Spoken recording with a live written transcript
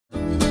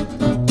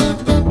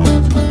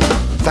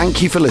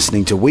Thank you for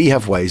listening to We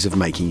Have Ways of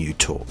Making You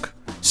Talk.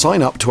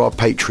 Sign up to our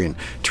Patreon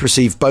to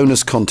receive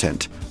bonus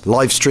content,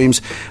 live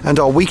streams, and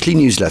our weekly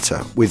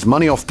newsletter with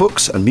money off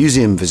books and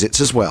museum visits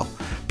as well,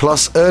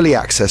 plus early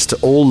access to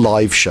all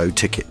live show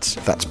tickets.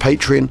 That's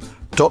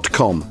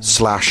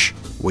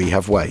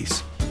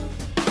patreon.com/wehaveways.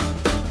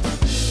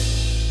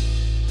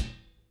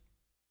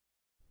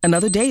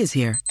 Another day is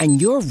here,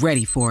 and you're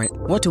ready for it.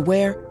 What to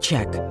wear?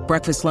 Check.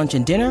 Breakfast, lunch,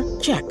 and dinner?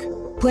 Check.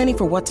 Planning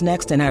for what's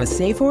next and how to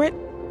save for it?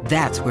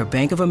 That's where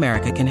Bank of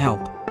America can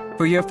help.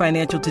 For your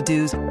financial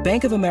to-dos,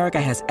 Bank of America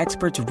has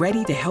experts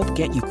ready to help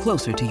get you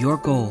closer to your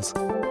goals.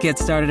 Get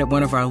started at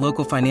one of our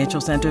local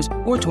financial centers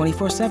or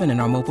 24/7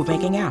 in our mobile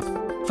banking app.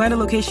 Find a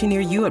location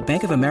near you at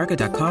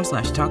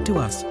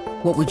bankofamerica.com/talktous.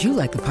 What would you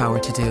like the power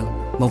to do?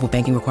 Mobile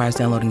banking requires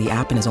downloading the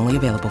app and is only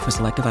available for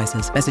select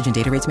devices. Message and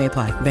data rates may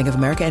apply. Bank of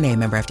America N.A.,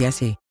 member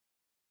FDIC.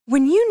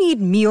 When you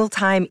need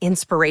mealtime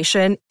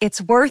inspiration,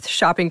 it's worth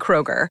shopping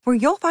Kroger, where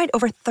you'll find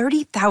over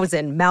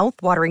 30,000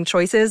 mouth-watering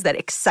choices that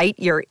excite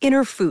your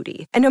inner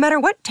foodie. And no matter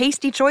what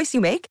tasty choice you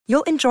make,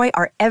 you'll enjoy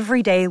our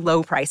everyday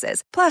low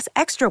prices, plus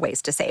extra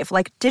ways to save,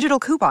 like digital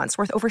coupons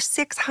worth over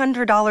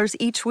 $600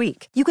 each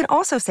week. You can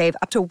also save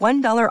up to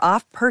 $1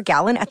 off per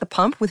gallon at the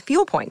pump with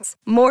fuel points.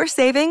 More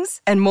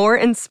savings and more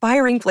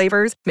inspiring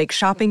flavors make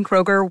shopping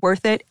Kroger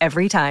worth it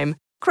every time.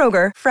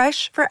 Kroger,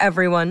 fresh for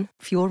everyone.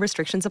 Fuel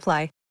restrictions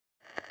apply.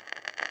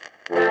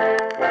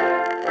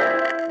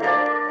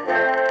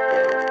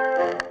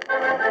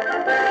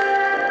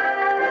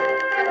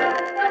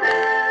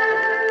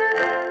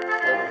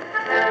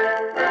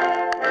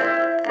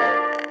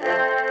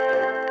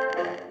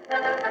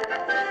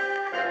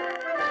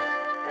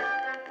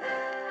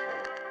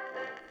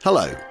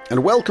 Hello,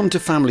 and welcome to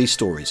Family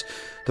Stories,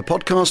 the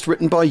podcast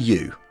written by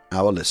you,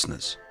 our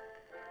listeners.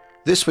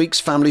 This week's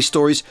Family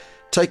Stories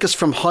take us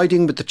from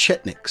hiding with the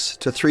Chetniks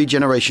to 3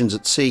 generations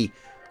at sea,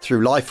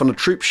 through life on a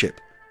troop ship,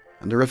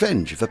 and the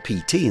revenge of a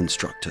PT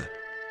instructor.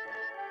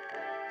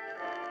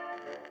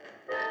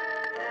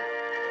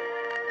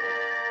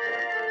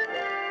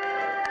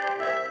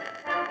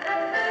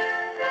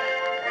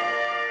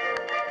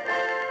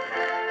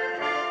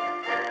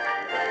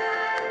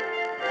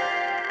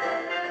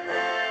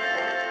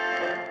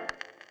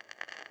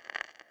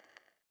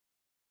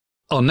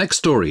 Our next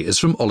story is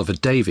from Oliver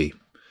Davey.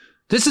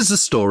 This is the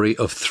story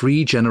of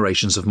 3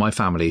 generations of my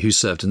family who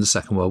served in the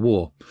Second World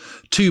War.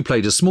 2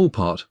 played a small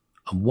part,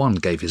 and 1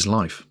 gave his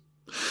life.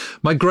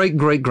 My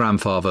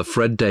great-great-grandfather,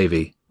 Fred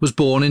Davey, was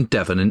born in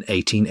Devon in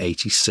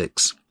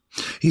 1886.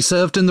 He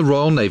served in the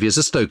Royal Navy as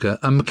a stoker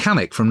and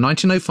mechanic from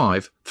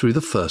 1905 through the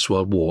First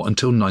World War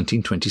until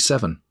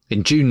 1927.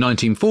 In June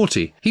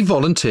 1940, he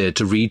volunteered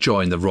to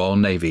rejoin the Royal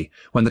Navy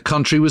when the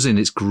country was in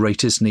its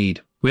greatest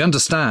need. We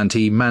understand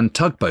he manned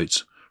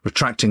tugboats,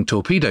 retracting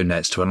torpedo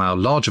nets to allow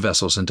larger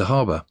vessels into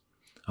harbour.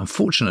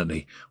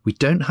 Unfortunately, we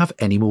don't have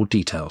any more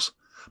details,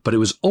 but it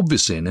was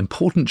obviously an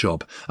important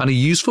job and a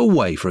useful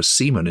way for a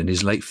seaman in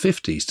his late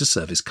 50s to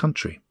serve his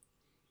country.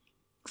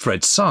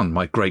 Fred's son,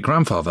 my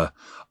great-grandfather,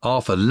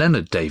 Arthur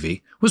Leonard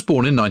Davey, was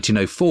born in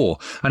 1904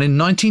 and in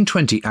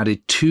 1920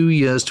 added 2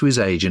 years to his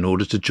age in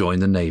order to join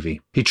the Navy.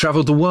 He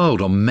travelled the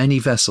world on many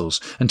vessels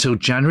until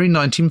January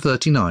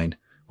 1939,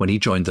 when he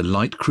joined the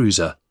light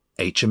cruiser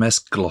HMS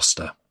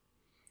Gloucester.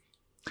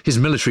 His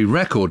military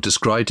record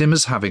described him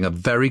as having a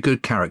very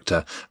good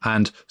character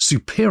and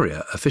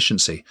superior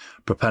efficiency,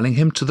 propelling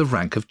him to the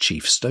rank of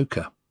chief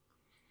stoker.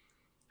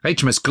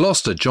 HMS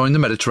Gloucester joined the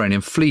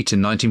Mediterranean Fleet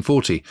in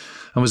 1940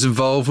 and was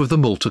involved with the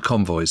Malta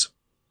convoys.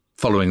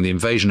 Following the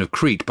invasion of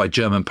Crete by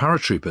German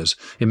paratroopers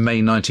in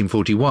May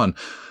 1941,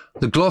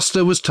 the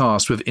Gloucester was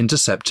tasked with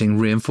intercepting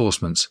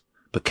reinforcements,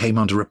 but came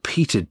under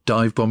repeated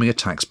dive-bombing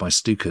attacks by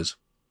Stukas.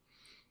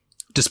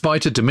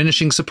 Despite a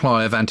diminishing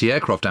supply of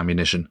anti-aircraft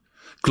ammunition,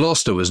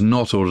 Gloucester was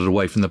not ordered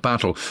away from the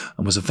battle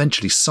and was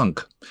eventually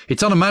sunk.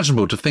 It's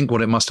unimaginable to think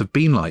what it must have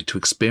been like to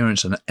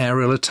experience an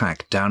aerial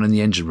attack down in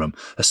the engine room,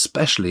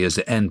 especially as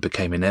the end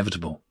became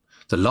inevitable.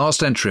 The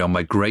last entry on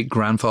my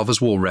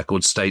great-grandfather's war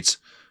record states,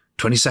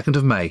 22nd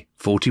of May,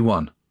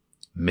 41,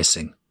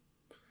 missing.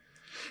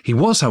 He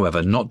was,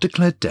 however, not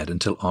declared dead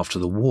until after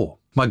the war.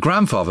 My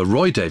grandfather,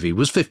 Roy Davey,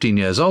 was 15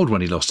 years old when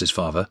he lost his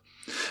father.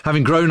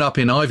 Having grown up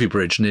in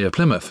Ivybridge near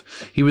Plymouth,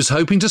 he was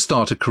hoping to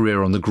start a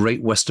career on the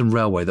Great Western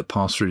Railway that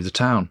passed through the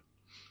town.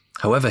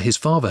 However, his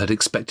father had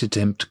expected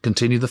him to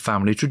continue the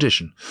family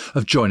tradition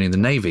of joining the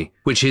Navy,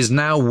 which his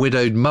now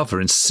widowed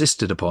mother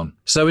insisted upon.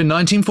 So in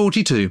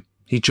 1942,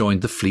 he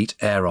joined the Fleet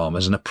Air Arm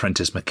as an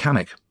apprentice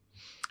mechanic.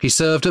 He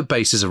served at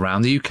bases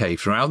around the UK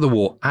throughout the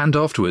war and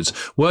afterwards,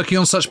 working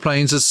on such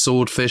planes as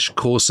Swordfish,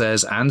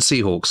 Corsairs and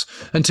Seahawks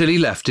until he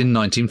left in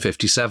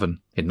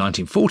 1957. In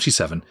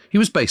 1947, he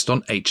was based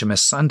on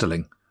HMS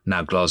Sanderling,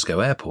 now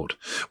Glasgow Airport,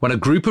 when a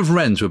group of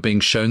Wrens were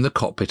being shown the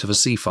cockpit of a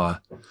Seafire.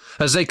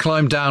 As they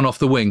climbed down off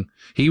the wing,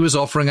 he was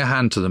offering a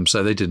hand to them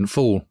so they didn't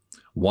fall.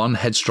 One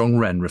headstrong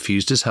Wren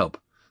refused his help,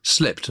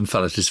 slipped and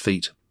fell at his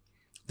feet.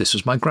 This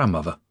was my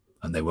grandmother,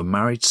 and they were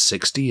married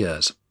 60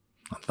 years.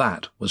 And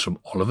that was from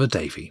Oliver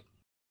Davey.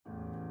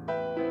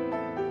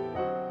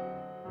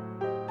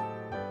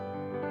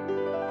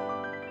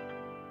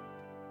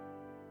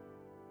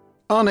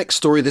 Our next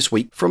story this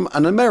week from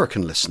an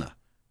American listener,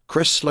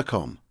 Chris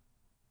Lacombe.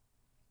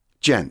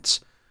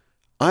 Gents,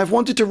 I have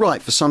wanted to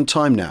write for some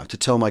time now to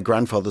tell my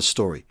grandfather's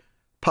story,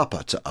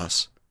 Papa to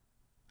us.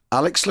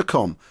 Alex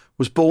Lacombe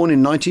was born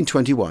in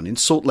 1921 in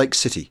Salt Lake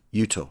City,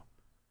 Utah.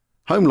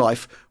 Home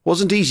life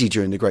wasn't easy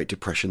during the Great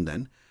Depression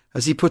then.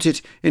 As he put it,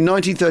 in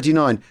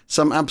 1939,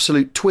 some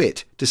absolute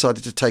twit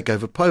decided to take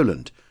over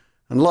Poland,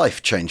 and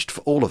life changed for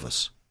all of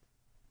us.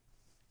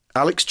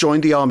 Alex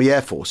joined the Army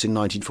Air Force in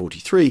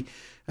 1943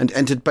 and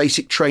entered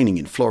basic training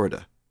in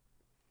Florida.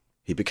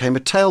 He became a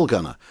tail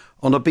gunner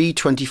on a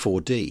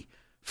B-24D,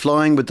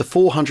 flying with the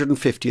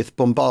 450th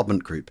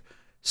Bombardment Group,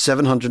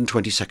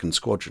 722nd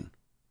Squadron.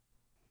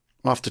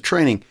 After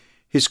training,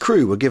 his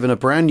crew were given a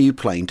brand new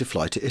plane to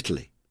fly to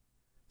Italy.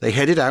 They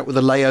headed out with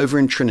a layover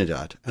in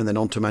Trinidad and then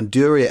on to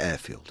Manduria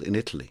Airfield in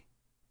Italy.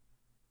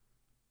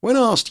 When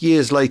asked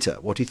years later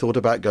what he thought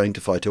about going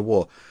to fight a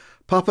war,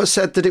 Papa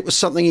said that it was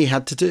something he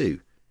had to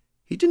do.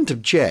 He didn't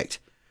object,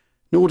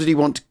 nor did he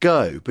want to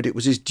go, but it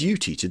was his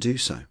duty to do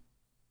so.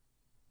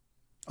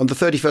 On the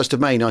 31st of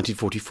May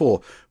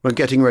 1944, when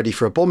getting ready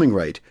for a bombing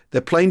raid,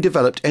 their plane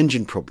developed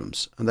engine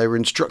problems and they were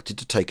instructed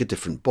to take a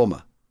different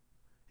bomber.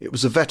 It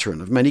was a veteran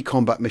of many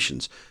combat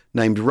missions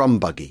named Rum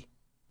Buggy.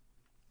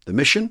 The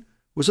mission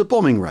was a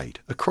bombing raid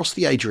across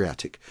the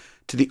Adriatic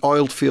to the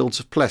oiled fields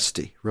of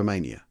Ploiești,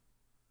 Romania.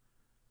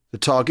 The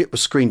target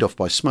was screened off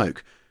by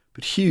smoke,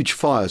 but huge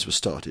fires were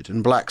started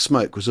and black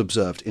smoke was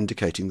observed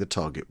indicating the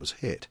target was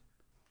hit.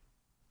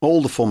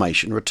 All the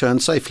formation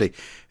returned safely,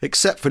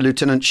 except for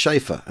Lieutenant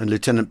Schaefer and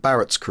Lieutenant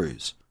Barrett's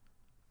crews.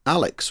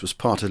 Alex was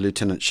part of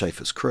Lieutenant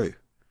Schaefer's crew.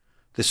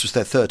 This was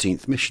their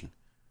 13th mission.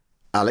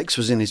 Alex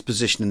was in his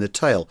position in the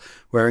tail,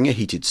 wearing a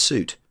heated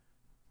suit.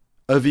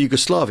 Over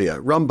Yugoslavia,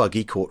 Rum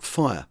Buggy caught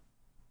fire.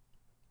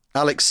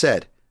 Alex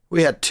said,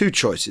 "We had two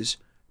choices,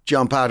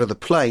 jump out of the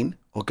plane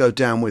or go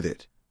down with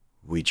it."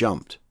 We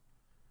jumped.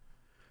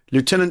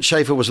 Lieutenant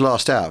Schaefer was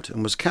last out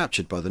and was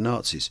captured by the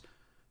Nazis.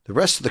 The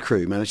rest of the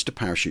crew managed to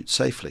parachute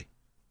safely.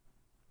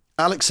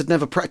 Alex had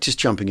never practiced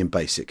jumping in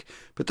basic,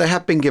 but they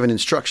had been given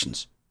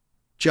instructions.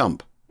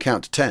 Jump,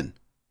 count to 10,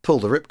 pull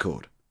the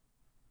ripcord.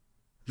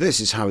 This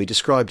is how he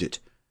described it.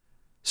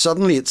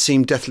 Suddenly it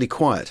seemed deathly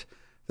quiet.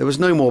 There was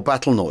no more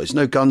battle noise,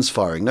 no guns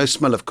firing, no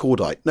smell of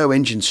cordite, no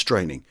engine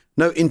straining,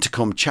 no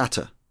intercom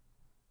chatter.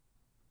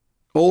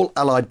 All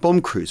Allied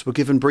bomb crews were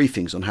given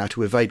briefings on how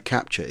to evade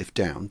capture if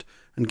downed,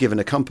 and given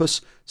a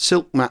compass,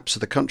 silk maps of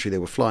the country they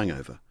were flying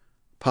over.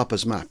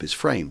 Papa's map is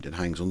framed and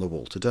hangs on the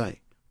wall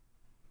today.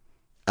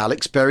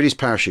 Alex buried his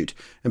parachute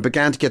and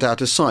began to get out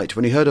of sight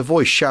when he heard a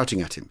voice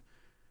shouting at him.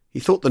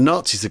 He thought the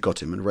Nazis had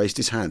got him and raised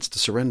his hands to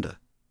surrender.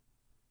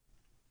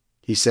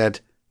 He said,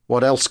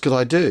 "What else could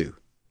I do?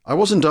 I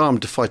wasn't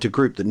armed to fight a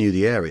group that knew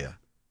the area."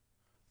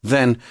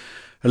 Then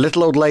a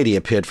little old lady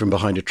appeared from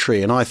behind a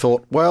tree and I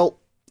thought, well,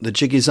 the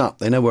jig is up,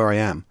 they know where I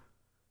am.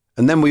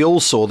 And then we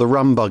all saw the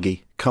Rum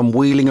Buggy come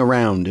wheeling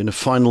around in a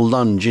final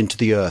lunge into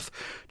the earth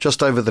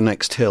just over the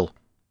next hill,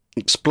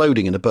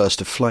 exploding in a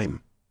burst of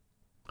flame.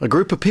 A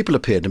group of people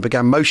appeared and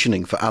began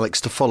motioning for Alex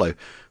to follow.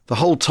 The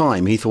whole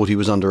time he thought he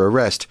was under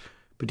arrest,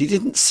 but he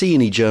didn't see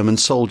any German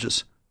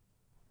soldiers.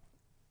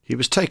 He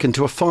was taken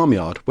to a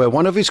farmyard where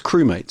one of his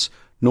crewmates,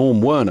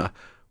 Norm Werner,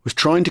 was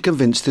trying to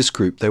convince this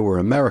group they were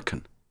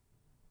American.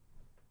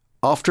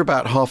 After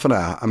about half an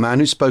hour, a man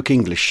who spoke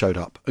English showed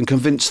up and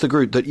convinced the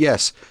group that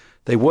yes,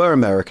 they were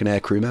American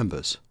aircrew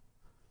members.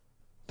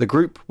 The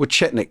group were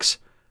Chetniks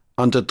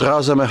under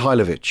Draza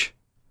Mihailovich.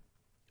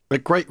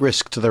 At great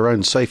risk to their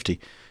own safety,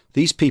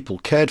 these people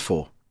cared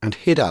for and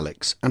hid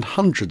Alex and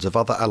hundreds of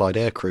other Allied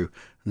aircrew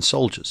and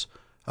soldiers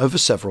over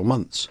several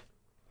months.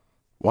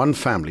 One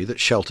family that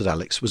sheltered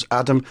Alex was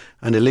Adam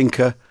and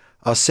Ilinka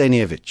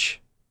Arsenievich.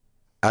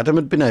 Adam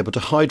had been able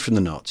to hide from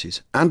the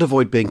Nazis and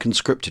avoid being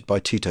conscripted by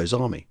Tito's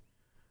army.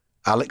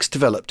 Alex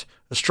developed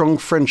a strong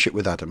friendship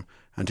with Adam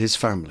and his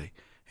family,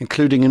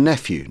 including a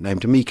nephew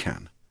named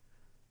Mikan.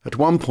 At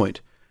one point,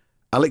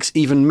 Alex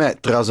even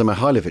met Draza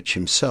Mihailovich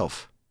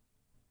himself.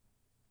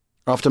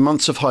 After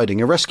months of hiding,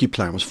 a rescue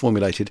plan was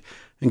formulated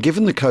and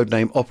given the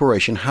codename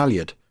Operation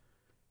Halyard.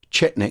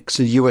 Chetniks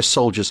and US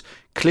soldiers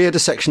cleared a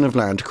section of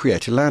land to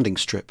create a landing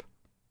strip.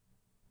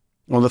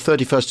 On the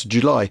 31st of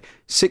July,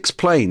 6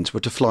 planes were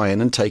to fly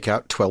in and take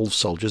out 12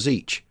 soldiers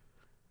each.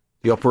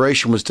 The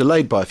operation was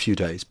delayed by a few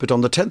days, but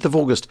on the 10th of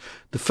August,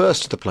 the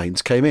first of the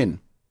planes came in.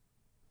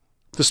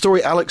 The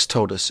story Alex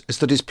told us is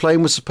that his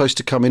plane was supposed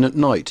to come in at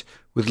night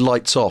with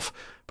lights off,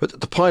 but that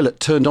the pilot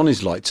turned on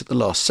his lights at the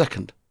last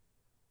second.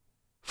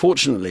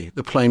 Fortunately,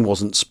 the plane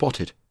wasn't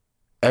spotted.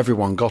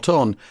 Everyone got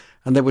on,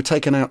 and they were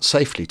taken out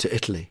safely to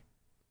Italy.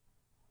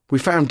 We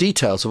found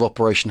details of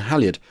Operation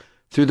Halyard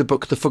through the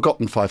book The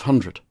Forgotten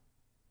 500.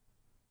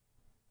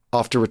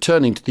 After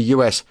returning to the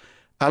US,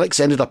 Alex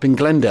ended up in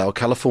Glendale,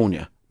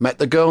 California, met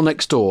the girl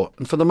next door,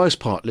 and for the most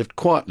part lived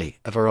quietly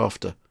ever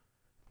after.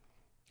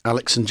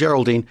 Alex and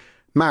Geraldine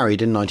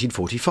married in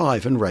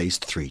 1945 and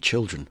raised 3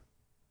 children.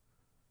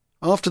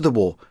 After the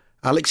war,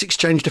 Alex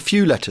exchanged a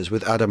few letters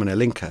with Adam and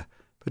Ilinka,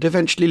 but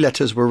eventually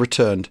letters were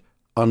returned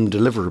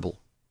undeliverable.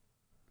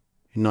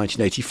 In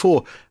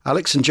 1984,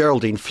 Alex and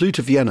Geraldine flew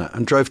to Vienna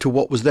and drove to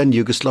what was then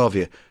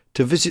Yugoslavia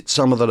to visit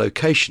some of the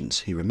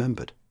locations he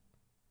remembered.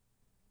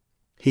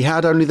 He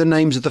had only the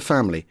names of the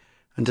family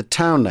and a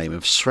town name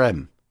of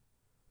Srem.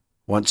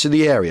 Once in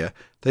the area,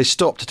 they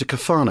stopped at a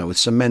kafana with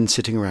some men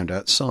sitting around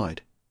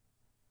outside.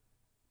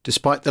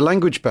 Despite the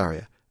language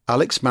barrier,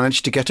 Alex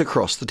managed to get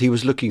across that he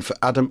was looking for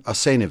Adam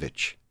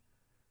Arsenovich.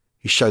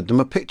 He showed them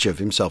a picture of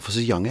himself as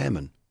a young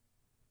airman.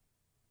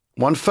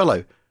 One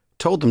fellow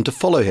told them to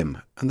follow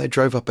him, and they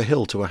drove up a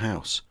hill to a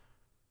house.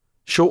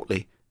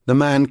 Shortly, the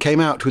man came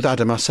out with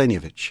Adam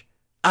Arsenovich.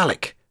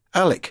 Alec,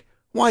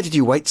 why did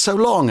you wait so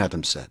long?"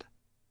 Adam said.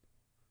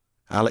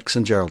 Alex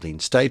and Geraldine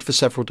stayed for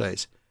several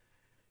days.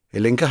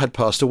 Ilinka had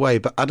passed away,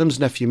 but Adam's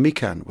nephew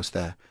Mikan was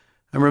there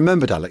and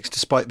remembered Alex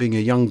despite being a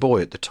young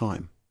boy at the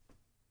time.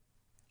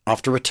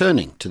 After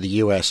returning to the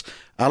US,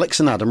 Alex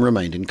and Adam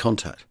remained in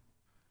contact.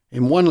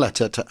 In one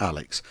letter to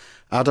Alex,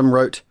 Adam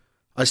wrote,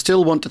 "I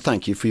still want to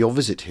thank you for your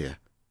visit here.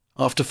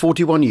 After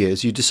 41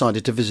 years, you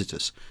decided to visit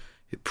us.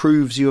 It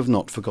proves you have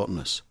not forgotten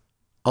us.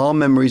 Our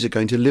memories are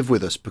going to live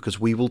with us because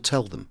we will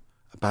tell them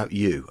about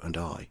you and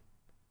I.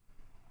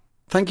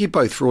 Thank you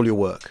both for all your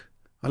work.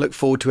 I look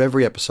forward to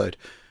every episode,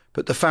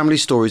 but the family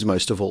stories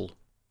most of all.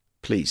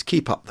 Please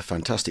keep up the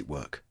fantastic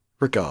work.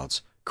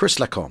 Regards, Chris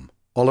Lacombe,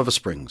 Oliver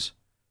Springs,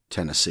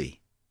 Tennessee."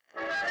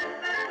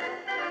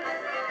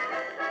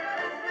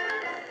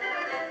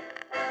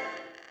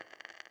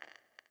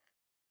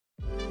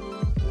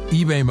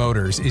 eBay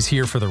Motors is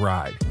here for the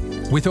ride.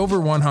 With over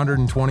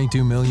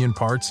 122 million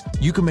parts,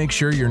 you can make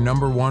sure your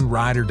number one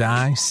ride or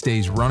die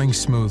stays running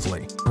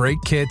smoothly.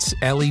 Brake kits,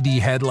 LED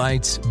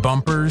headlights,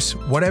 bumpers,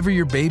 whatever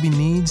your baby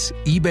needs,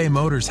 eBay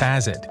Motors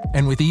has it.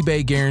 And with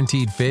eBay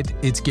Guaranteed Fit,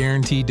 it's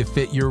guaranteed to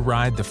fit your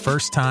ride the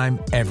first time,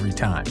 every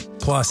time.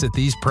 Plus, at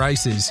these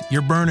prices,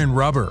 you're burning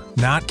rubber,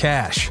 not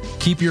cash.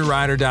 Keep your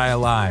ride or die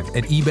alive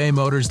at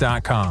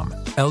ebaymotors.com.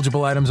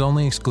 Eligible items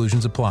only,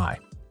 exclusions apply.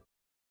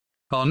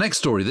 Our next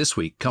story this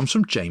week comes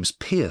from James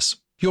Pierce.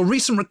 Your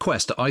recent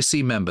request to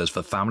IC members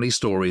for family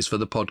stories for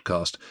the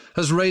podcast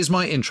has raised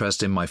my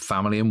interest in my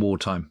family in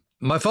wartime.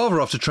 My father,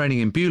 after training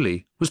in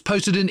Beaulieu, was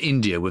posted in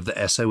India with the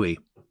SOE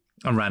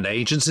and ran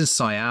agents in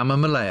Siam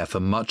and Malaya for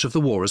much of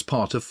the war as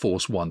part of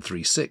Force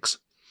 136.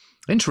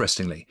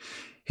 Interestingly,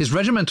 his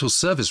regimental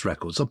service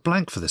records are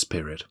blank for this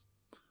period.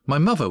 My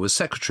mother was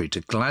secretary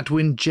to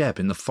Gladwin Jebb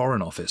in the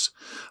Foreign Office,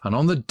 and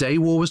on the day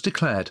war was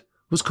declared,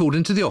 was called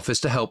into the office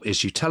to help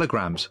issue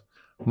telegrams.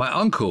 My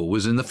uncle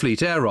was in the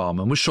Fleet Air Arm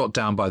and was shot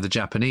down by the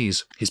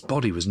Japanese. His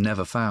body was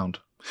never found.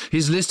 He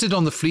is listed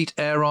on the Fleet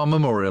Air Arm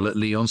Memorial at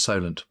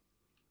Lyon-Solent.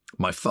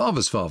 My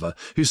father's father,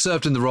 who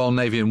served in the Royal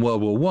Navy in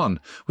World War I,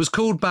 was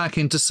called back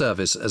into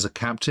service as a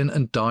captain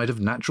and died of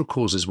natural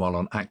causes while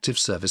on active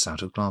service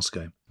out of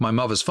Glasgow. My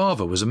mother's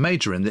father was a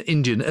major in the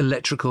Indian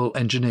Electrical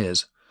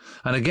Engineers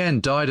and again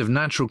died of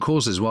natural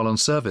causes while on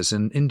service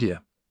in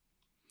India.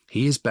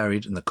 He is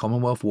buried in the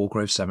Commonwealth War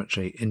Grove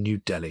Cemetery in New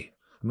Delhi.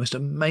 The most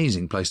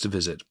amazing place to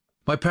visit.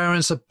 My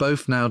parents are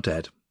both now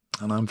dead,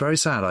 and I'm very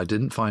sad I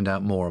didn't find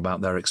out more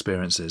about their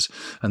experiences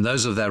and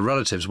those of their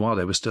relatives while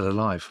they were still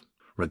alive.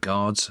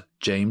 Regards,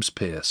 James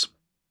Pierce.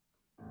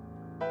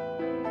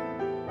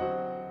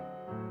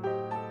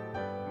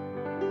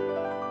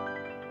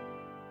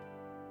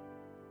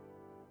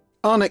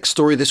 Our next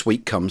story this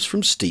week comes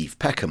from Steve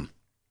Peckham.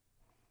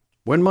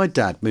 When my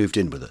dad moved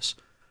in with us,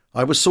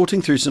 I was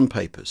sorting through some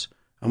papers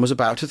and was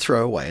about to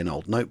throw away an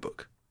old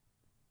notebook.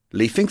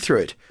 Leafing through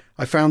it,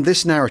 I found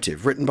this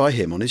narrative written by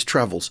him on his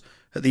travels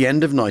at the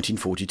end of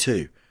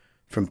 1942,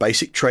 from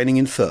basic training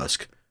in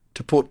Thirsk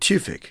to Port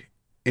Tewfik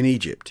in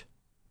Egypt.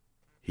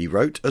 He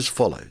wrote as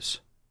follows.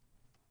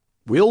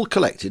 We all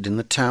collected in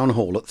the town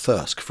hall at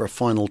Thirsk for a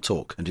final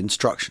talk and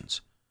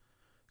instructions.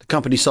 The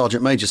company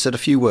sergeant major said a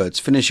few words,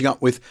 finishing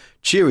up with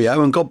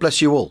 "Cheerio and God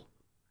bless you all."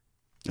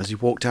 As he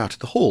walked out of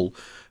the hall,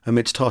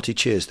 amidst hearty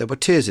cheers, there were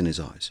tears in his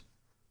eyes.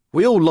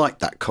 We all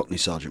liked that Cockney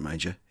sergeant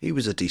major. He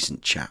was a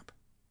decent chap.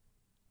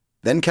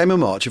 Then came a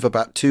march of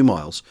about 2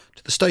 miles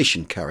to the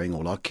station carrying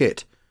all our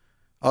kit.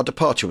 Our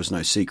departure was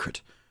no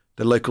secret.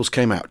 The locals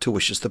came out to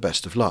wish us the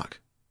best of luck.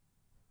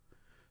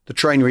 The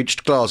train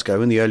reached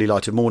Glasgow in the early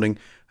light of morning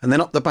and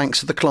then up the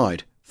banks of the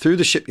Clyde, through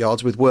the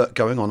shipyards with work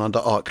going on under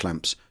arc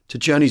lamps, to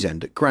Journey's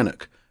End at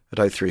Greenock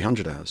at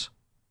 0300 hours.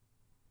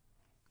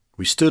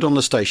 We stood on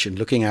the station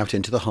looking out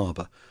into the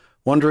harbour,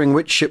 wondering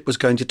which ship was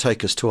going to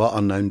take us to our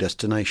unknown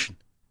destination.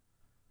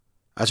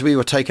 As we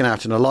were taken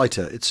out in a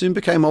lighter, it soon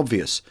became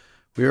obvious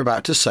we were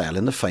about to sail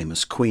in the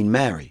famous Queen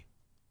Mary.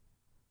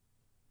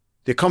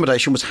 The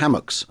accommodation was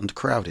hammocks and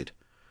crowded.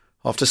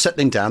 After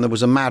settling down, there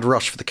was a mad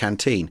rush for the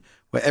canteen,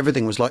 where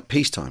everything was like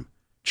peacetime,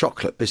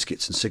 chocolate,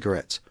 biscuits and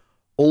cigarettes,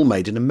 all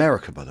made in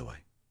America, by the way.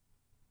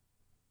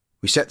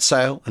 We set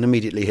sail and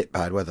immediately hit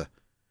bad weather.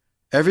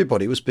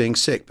 Everybody was being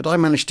sick, but I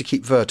managed to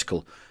keep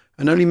vertical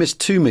and only missed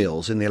 2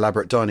 meals in the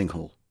elaborate dining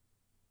hall.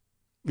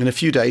 In a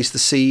few days, the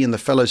sea and the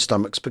fellows'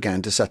 stomachs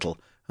began to settle,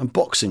 and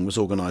boxing was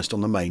organised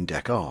on the main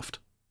deck aft.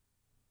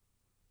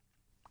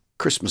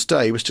 Christmas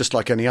Day was just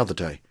like any other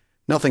day,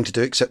 nothing to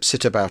do except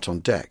sit about on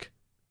deck.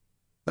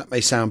 That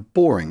may sound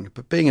boring,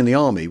 but being in the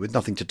army with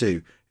nothing to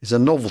do is a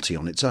novelty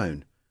on its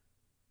own.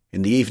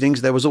 In the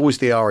evenings there was always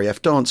the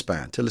RAF dance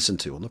band to listen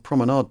to on the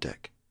promenade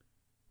deck.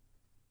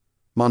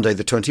 Monday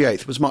the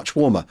 28th was much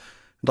warmer,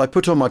 and I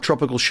put on my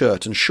tropical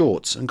shirt and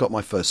shorts and got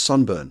my first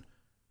sunburn.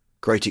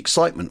 Great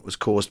excitement was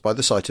caused by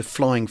the sight of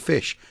flying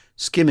fish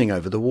skimming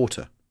over the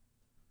water.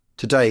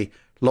 Today,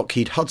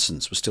 Lockheed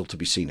Hudsons were still to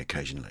be seen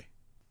occasionally.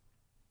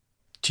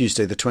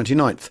 Tuesday the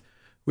 29th,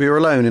 we were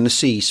alone in a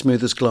sea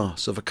smooth as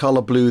glass, of a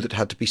colour blue that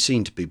had to be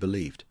seen to be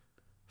believed.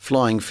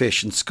 Flying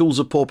fish and schools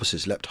of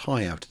porpoises leapt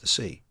high out of the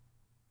sea.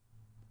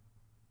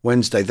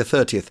 Wednesday the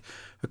 30th,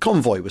 a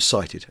convoy was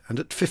sighted, and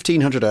at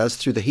 1500 hours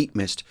through the heat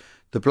mist,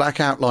 the black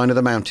outline of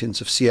the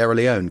mountains of Sierra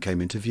Leone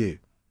came into view.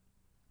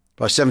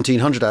 By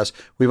 1700 hours,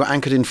 we were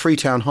anchored in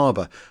Freetown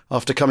Harbour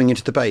after coming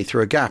into the bay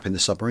through a gap in the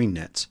submarine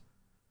nets.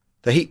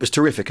 The heat was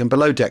terrific, and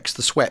below decks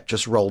the sweat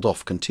just rolled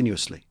off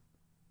continuously.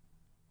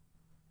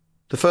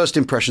 The first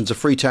impressions of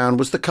Freetown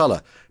was the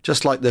colour,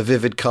 just like the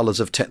vivid colours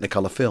of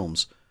Technicolor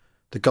films.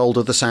 The gold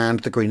of the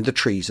sand, the green of the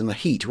trees, and the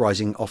heat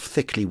rising off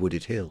thickly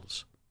wooded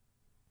hills.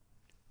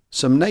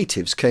 Some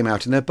natives came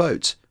out in their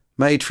boats,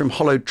 made from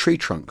hollowed tree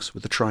trunks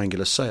with a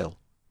triangular sail.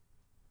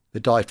 They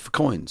dived for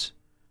coins,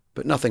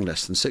 but nothing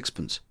less than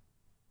sixpence.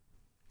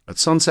 At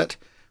sunset,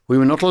 we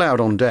were not allowed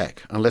on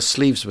deck unless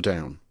sleeves were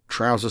down,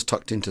 trousers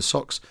tucked into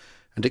socks,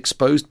 and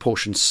exposed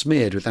portions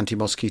smeared with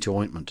anti-mosquito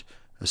ointment,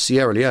 as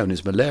Sierra Leone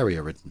is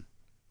malaria-ridden.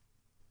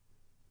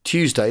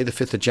 Tuesday, the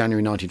 5th of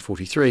January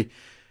 1943,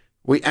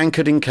 we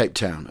anchored in Cape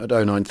Town at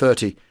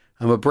 09:30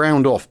 and were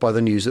browned off by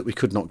the news that we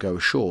could not go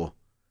ashore.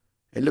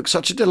 It looked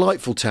such a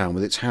delightful town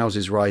with its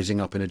houses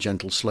rising up in a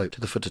gentle slope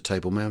to the foot of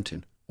Table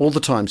Mountain. All the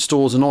time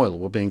stores and oil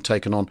were being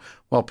taken on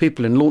while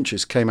people in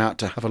launches came out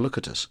to have a look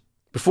at us.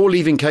 Before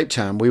leaving Cape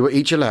Town, we were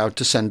each allowed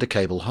to send a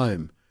cable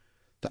home.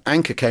 The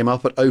anchor came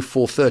up at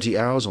 04:30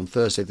 hours on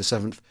Thursday the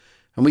 7th,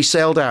 and we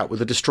sailed out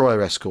with a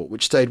destroyer escort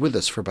which stayed with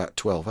us for about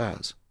 12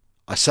 hours.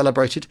 I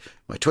celebrated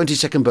my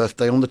 22nd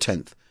birthday on the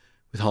 10th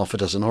with half a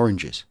dozen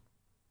oranges.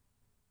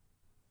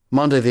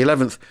 Monday the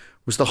 11th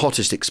was the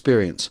hottest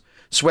experience.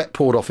 Sweat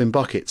poured off in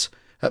buckets.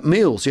 At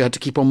meals you had to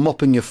keep on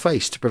mopping your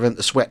face to prevent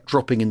the sweat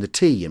dropping in the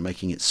tea and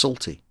making it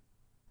salty.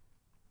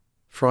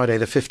 Friday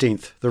the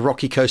 15th, the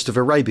rocky coast of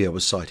Arabia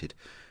was sighted,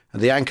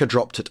 and the anchor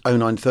dropped at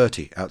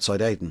 09:30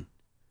 outside Aden.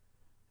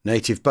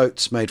 Native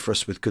boats made for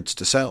us with goods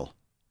to sell.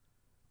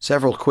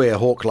 Several queer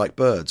hawk-like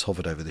birds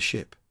hovered over the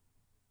ship.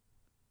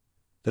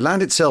 The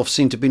land itself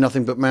seemed to be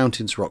nothing but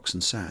mountains, rocks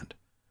and sand.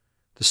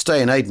 The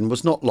stay in Aden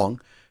was not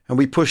long, and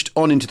we pushed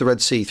on into the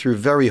Red Sea through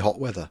very hot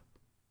weather.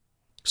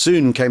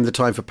 Soon came the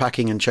time for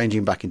packing and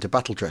changing back into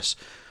battle dress.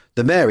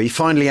 The Mary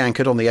finally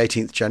anchored on the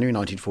 18th January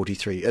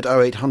 1943 at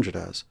 0800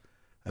 hours.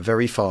 A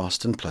very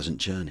fast and pleasant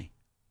journey.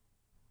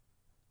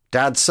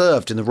 Dad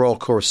served in the Royal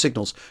Corps of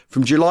Signals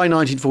from July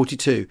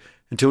 1942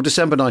 until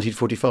December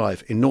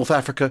 1945 in North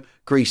Africa,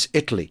 Greece,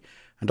 Italy,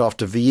 and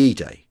after VE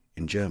Day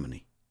in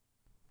Germany.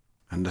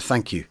 And a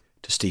thank you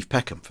to Steve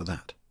Peckham for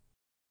that.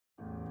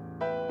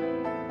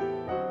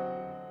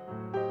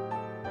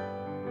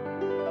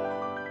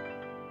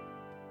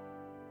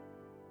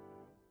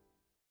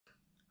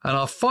 And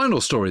our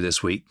final story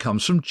this week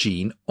comes from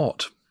Jean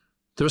Ott.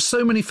 There are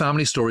so many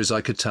family stories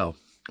I could tell.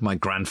 My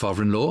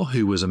grandfather-in-law,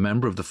 who was a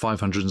member of the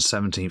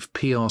 517th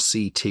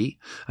PRCT,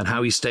 and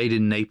how he stayed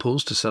in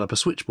Naples to set up a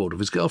switchboard with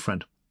his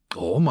girlfriend.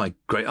 Or my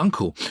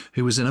great-uncle,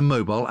 who was in a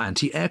mobile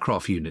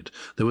anti-aircraft unit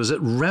that was at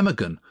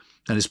Remagen,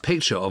 and his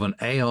picture of an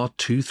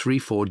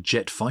AR-234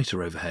 jet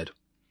fighter overhead.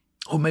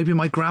 Or maybe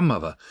my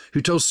grandmother,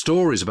 who told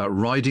stories about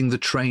riding the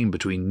train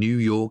between New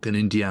York and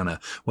Indiana,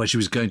 where she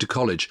was going to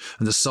college,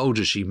 and the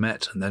soldiers she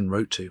met and then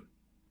wrote to.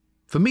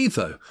 For me,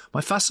 though,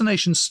 my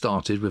fascination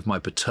started with my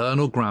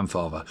paternal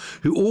grandfather,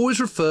 who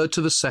always referred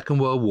to the Second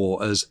World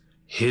War as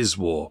his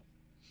war.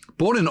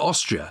 Born in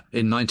Austria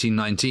in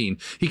 1919,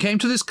 he came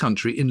to this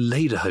country in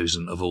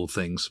lederhosen, of all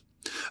things.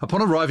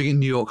 Upon arriving in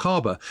New York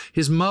Harbor,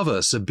 his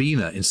mother,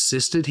 Sabina,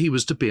 insisted he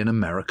was to be an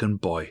American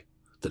boy.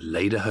 The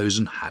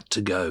lederhosen had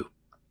to go.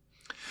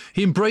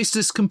 He embraced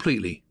this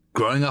completely,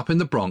 growing up in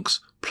the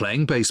Bronx,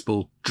 playing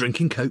baseball,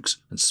 drinking Cokes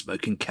and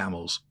smoking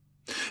Camels.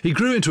 He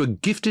grew into a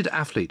gifted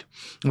athlete,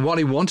 and while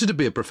he wanted to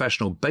be a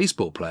professional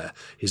baseball player,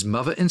 his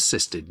mother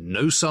insisted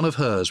no son of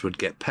hers would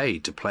get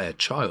paid to play a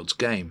child's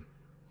game.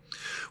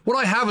 What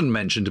I haven't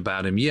mentioned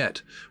about him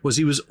yet was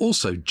he was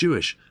also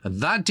Jewish,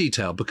 and that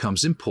detail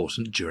becomes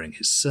important during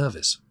his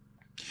service.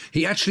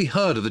 He actually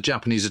heard of the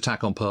Japanese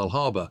attack on Pearl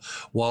Harbor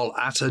while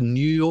at a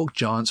New York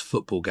Giants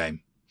football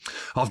game.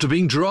 After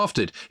being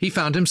drafted, he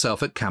found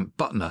himself at Camp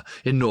Butner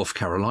in North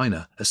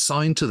Carolina,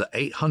 assigned to the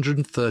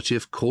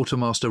 830th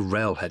Quartermaster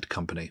Railhead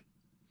Company.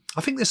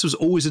 I think this was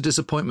always a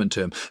disappointment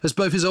to him, as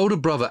both his older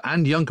brother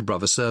and younger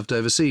brother served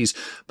overseas,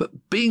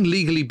 but being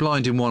legally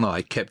blind in one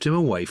eye kept him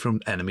away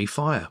from enemy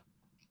fire.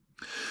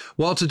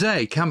 While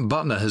today Camp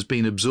Butner has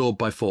been absorbed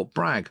by Fort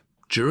Bragg,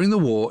 during the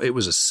war it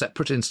was a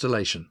separate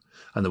installation,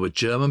 and there were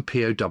German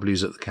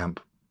POWs at the camp.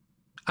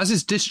 As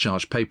his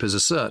discharge papers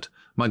assert,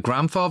 my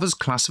grandfather's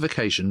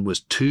classification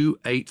was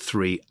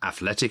 283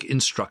 athletic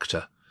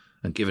instructor,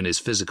 and given his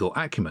physical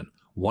acumen,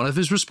 one of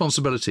his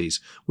responsibilities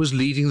was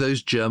leading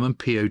those German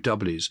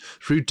POWs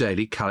through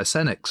daily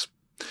calisthenics,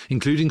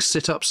 including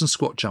sit-ups and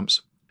squat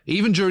jumps.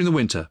 Even during the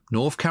winter,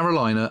 North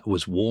Carolina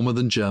was warmer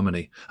than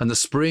Germany, and the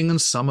spring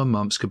and summer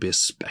months could be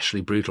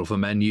especially brutal for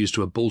men used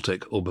to a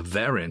Baltic or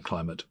Bavarian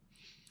climate.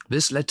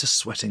 This led to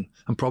sweating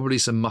and probably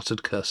some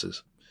muttered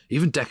curses.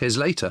 Even decades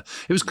later,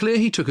 it was clear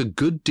he took a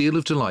good deal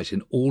of delight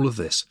in all of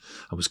this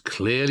and was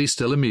clearly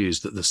still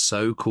amused that the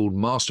so-called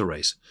master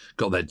race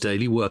got their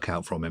daily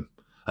workout from him,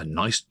 a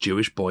nice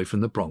Jewish boy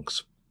from the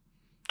Bronx.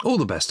 All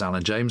the best,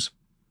 Alan James.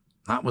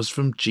 That was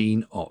from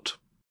Jean Ott.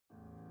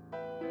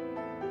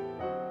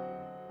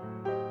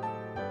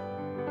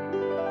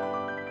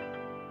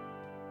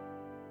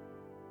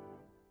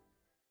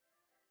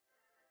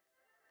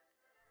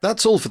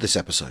 That's all for this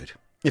episode.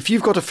 If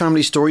you've got a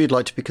family story you'd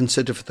like to be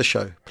considered for the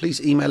show,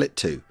 please email it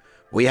to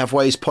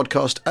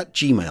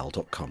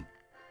wehavewayspodcast@gmail.com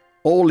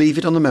or leave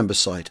it on the members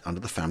site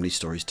under the Family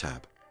Stories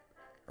tab.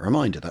 A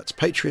reminder, that's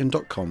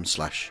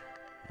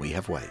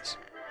patreon.com/wehaveways.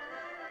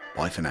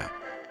 Bye for now.